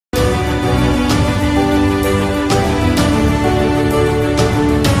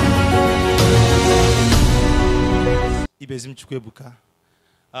Bezim Chukwebuka.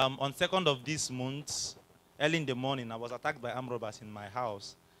 On 2nd of this month, early in the morning, I was attacked by armed robbers in my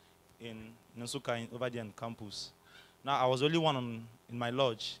house in Nsuka, over there on campus. Now, I was the only one in my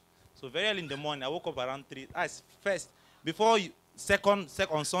lodge. So very early in the morning, I woke up around 3. First, before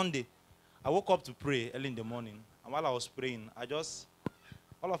on Sunday, I woke up to pray early in the morning. And while I was praying,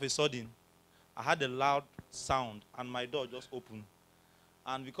 all of a sudden, I had a loud sound, and my door just opened.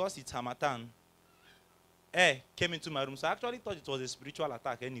 And because it's Hamatan, air came into my room. So I actually thought it was a spiritual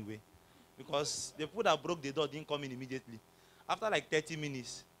attack anyway, because the people that broke the door didn't come in immediately. After like 30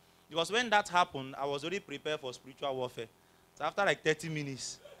 minutes, because when that happened, I was already prepared for spiritual warfare. So after like 30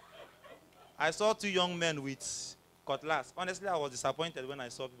 minutes, I saw 2 young men with cutlass. Honestly, I was disappointed when I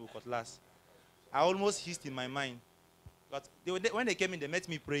saw people with cutlass. I almost hissed in my mind. But when they came in, they met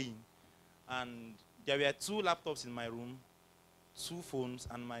me praying. And there were 2 laptops in my room, 2 phones,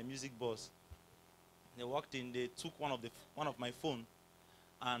 and my music box. They walked in, they took one of my phone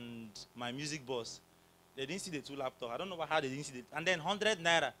and my music box. They didn't see the 2 laptops. I don't know how they didn't see it. And then 100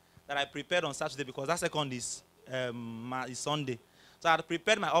 naira that I prepared on Saturday, because that second is Sunday. So I had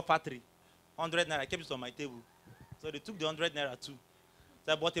prepared my upper 3. 100 naira, I kept it on my table. So they took the 100 naira too.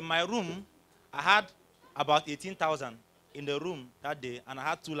 So, but in my room, I had about 18,000 in the room that day, and I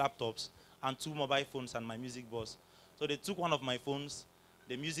had 2 laptops and 2 mobile phones and my music box. So they took one of my phones,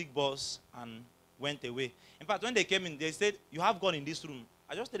 the music box, and went away. In fact, when they came in, they said, "You have gun in this room."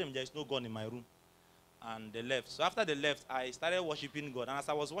 I just told them there is no gun in my room. And they left. So after they left, I started worshiping God. And as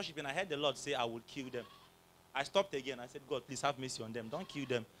I was worshiping, I heard the Lord say, "I will kill them." I stopped again. I said, "God, please have mercy on them. Don't kill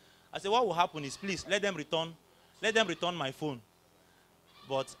them." I said, "What will happen is, please, let them return my phone.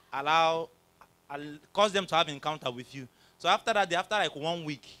 But I'll cause them to have an encounter with you." So after that, after like 1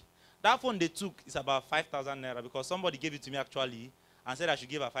 week, that phone they took is about 5,000 naira, because somebody gave it to me actually and said I should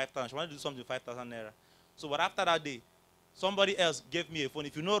give her 5,000. She wanted to do something with 5,000 naira. So but after that day, somebody else gave me a phone.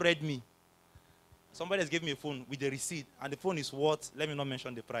 If you know Redmi, somebody else gave me a phone with the receipt, and the phone is worth, let me not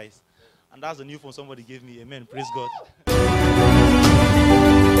mention the price. And that's the new phone somebody gave me. Amen. Praise God.